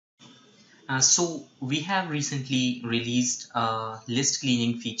So we have recently released a list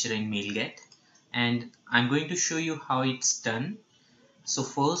cleaning feature in MailGet, and I'm going to show you how it's done. So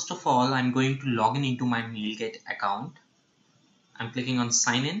first of all, I'm going to log in into my MailGet account. I'm clicking on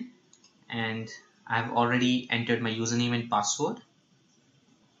sign in, and I've already entered my username and password.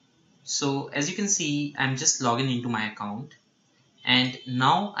 So as you can see, I'm just logging into my account, and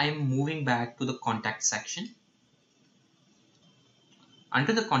now I'm moving back to the contact section.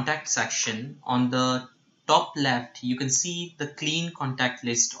 Under the contact section, on the top left, you can see the clean contact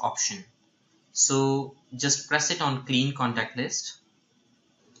list option. So just press it on clean contact list.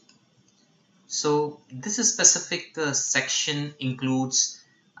 So this specific section includes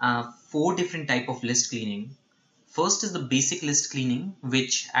 4 different type of list cleaning. First is the basic list cleaning,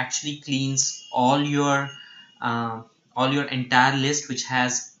 which actually cleans uh, all your entire list which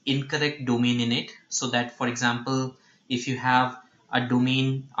has incorrect domain in it. So that, for example, if you have a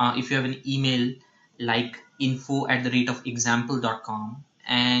domain, if you have an email like info@example.com,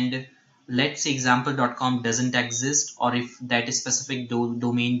 and let's say example.com doesn't exist, or if that specific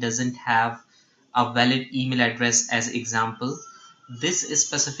domain doesn't have a valid email address as example, this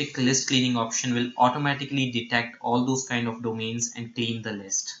specific list cleaning option will automatically detect all those kind of domains and clean the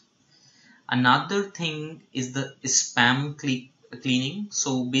list. Another thing is the spam cleaning.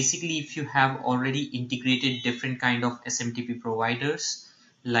 So basically, if you have already integrated different kind of SMTP providers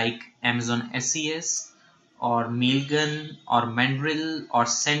like Amazon SES or Mailgun or Mandrill or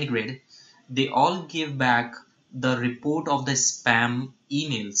SendGrid, they all give back the report of the spam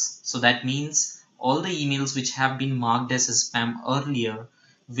emails. So that means all the emails which have been marked as spam earlier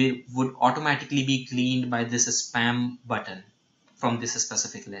would automatically be cleaned by this spam button from this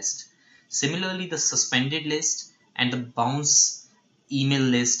specific list. Similarly, the suspended list and the bounce email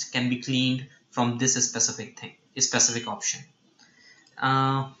list can be cleaned from this specific option.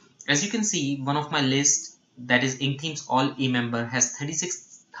 As you can see, one of my lists, that is Inktheme's all e-member, has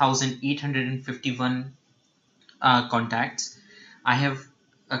 36,851 contacts. I have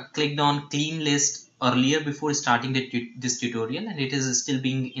clicked on clean list earlier before starting this tutorial, and it is still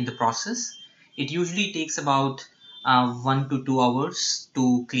being in the process. It usually takes about 1 to 2 hours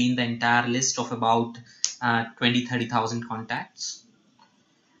to clean the entire list of about 20-30,000 contacts.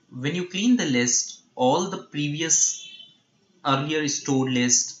 When you clean the list, all the previous earlier stored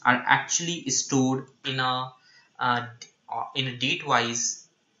lists are actually stored uh, in a date wise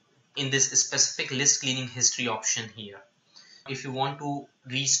in this specific list cleaning history option here. If you want to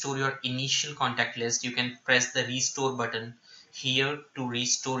restore your initial contact list, you can press the restore button here to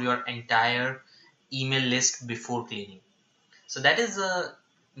restore your entire email list before cleaning. So that is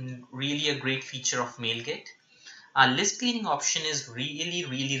really a great feature of MailGet. List cleaning option is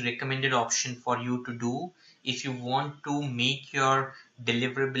really recommended option for you to do if you want to make your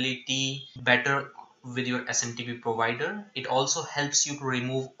deliverability better with your SMTP provider. It also helps you to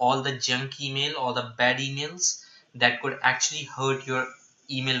remove all the junk email or the bad emails that could actually hurt your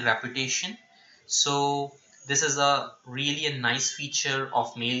email reputation. So this is a nice feature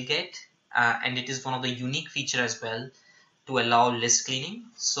of MailGet, and it is one of the unique feature as well to allow list cleaning.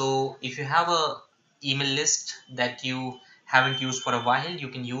 So if you have a email list that you haven't used for a while, you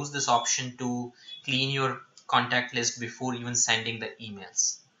can use this option to clean your contact list before even sending the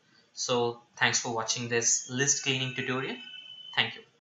emails. So thanks for watching this list cleaning tutorial. Thank you.